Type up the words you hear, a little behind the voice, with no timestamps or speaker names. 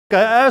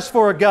I asked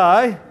for a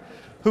guy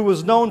who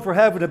was known for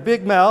having a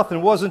big mouth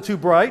and wasn't too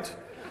bright.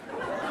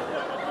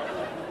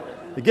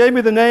 He gave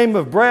me the name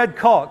of Brad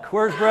Kalk.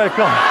 Where's Brad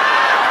Kalk?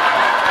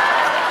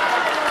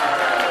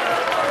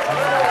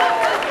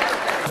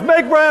 Let's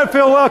make Brad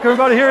feel welcome.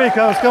 Everybody, here he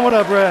comes. Come on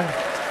up, Brad.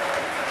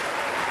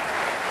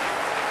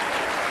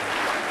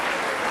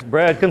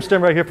 Brad, come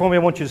stand right here for me. I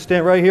want you to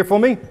stand right here for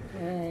me.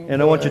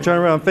 And I want you to turn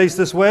around and face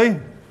this way.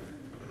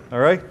 All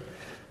right?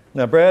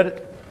 Now,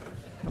 Brad,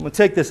 I'm going to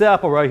take this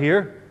apple right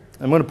here.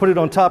 I'm going to put it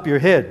on top of your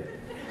head.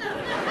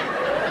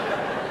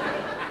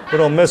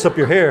 It'll mess up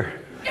your hair.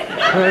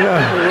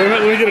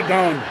 Let me get it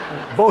down.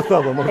 Both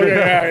of them. Okay,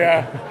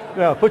 yeah.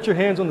 Now, put your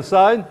hands on the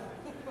side,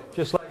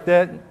 just like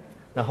that.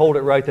 Now, hold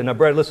it right there. Now,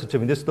 Brad, listen to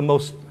me. This is the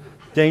most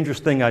dangerous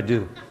thing I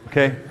do,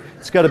 okay?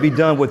 It's got to be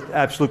done with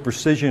absolute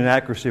precision and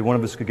accuracy. One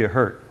of us could get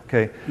hurt,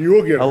 okay? You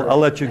will get hurt. I'll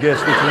let you guess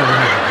which one.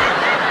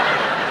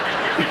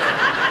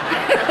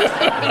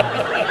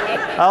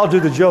 I'll do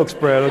the jokes,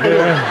 Brad, okay?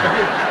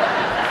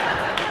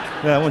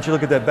 Now, I want you to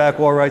look at that back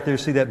wall right there.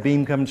 See that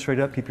beam coming straight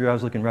up? Keep your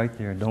eyes looking right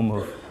there and don't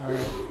move. All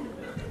right.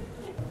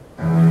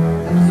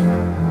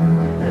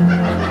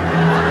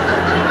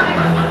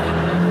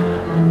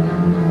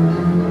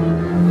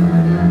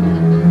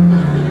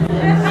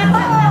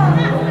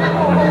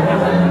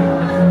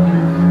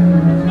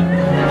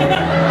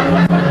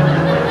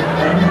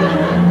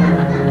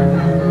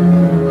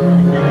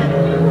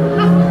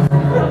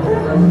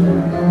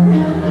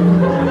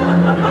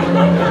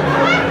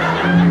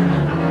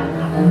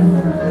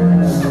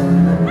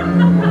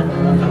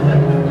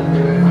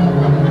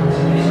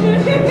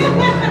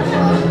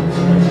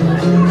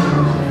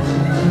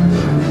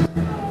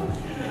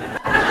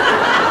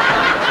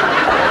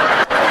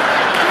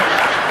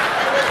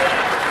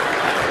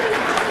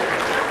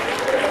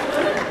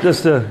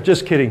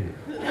 Just kidding.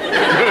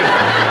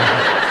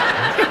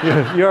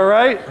 You all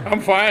right? I'm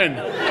fine.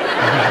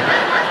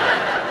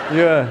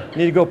 You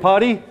need to go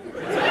potty? No,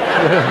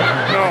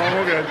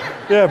 I'm okay.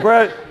 Yeah,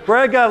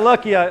 Brad got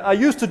lucky. I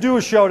used to do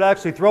a show to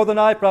actually throw the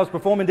knife, but I was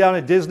performing down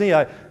at Disney.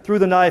 I threw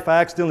the knife. I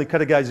accidentally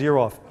cut a guy's ear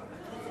off.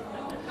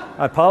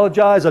 I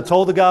apologized. I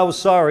told the guy I was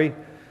sorry.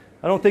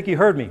 I don't think he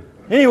heard me.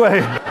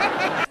 Anyway,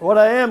 what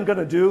I am going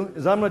to do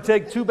is I'm going to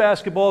take 2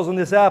 basketballs on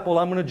this apple.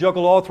 I'm going to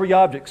juggle all 3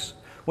 objects.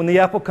 When the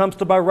apple comes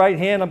to my right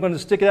hand, I'm going to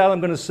stick it out.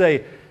 I'm going to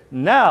say,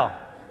 now.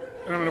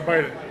 And I'm going to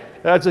bite it.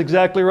 That's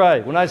exactly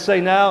right. When I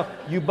say now,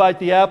 you bite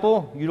the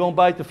apple, you don't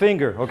bite the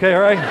finger. Okay,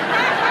 all right?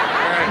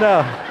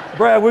 Now,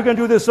 Brad, we're going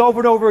to do this over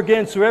and over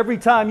again, so every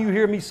time you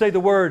hear me say the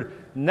word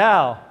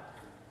now.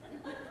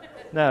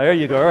 Now, there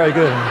you go. All right,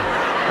 good.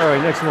 All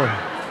right, next one.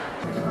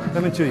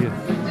 Coming to you.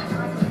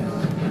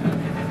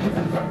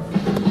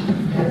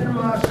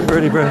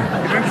 Ready,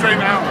 Brad? You didn't say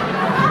now.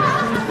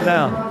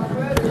 Now.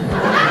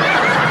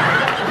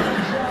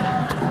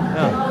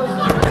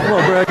 Come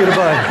on, Brad, get a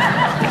bite.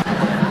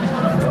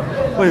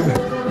 Wait a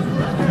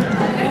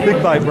minute. Big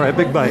bite, Brad,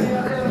 big bite.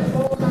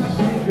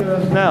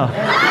 Now.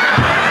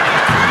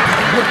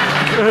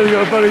 There you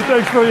go, buddy.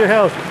 Thanks for your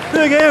help.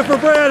 Big hand for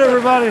Brad,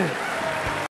 everybody.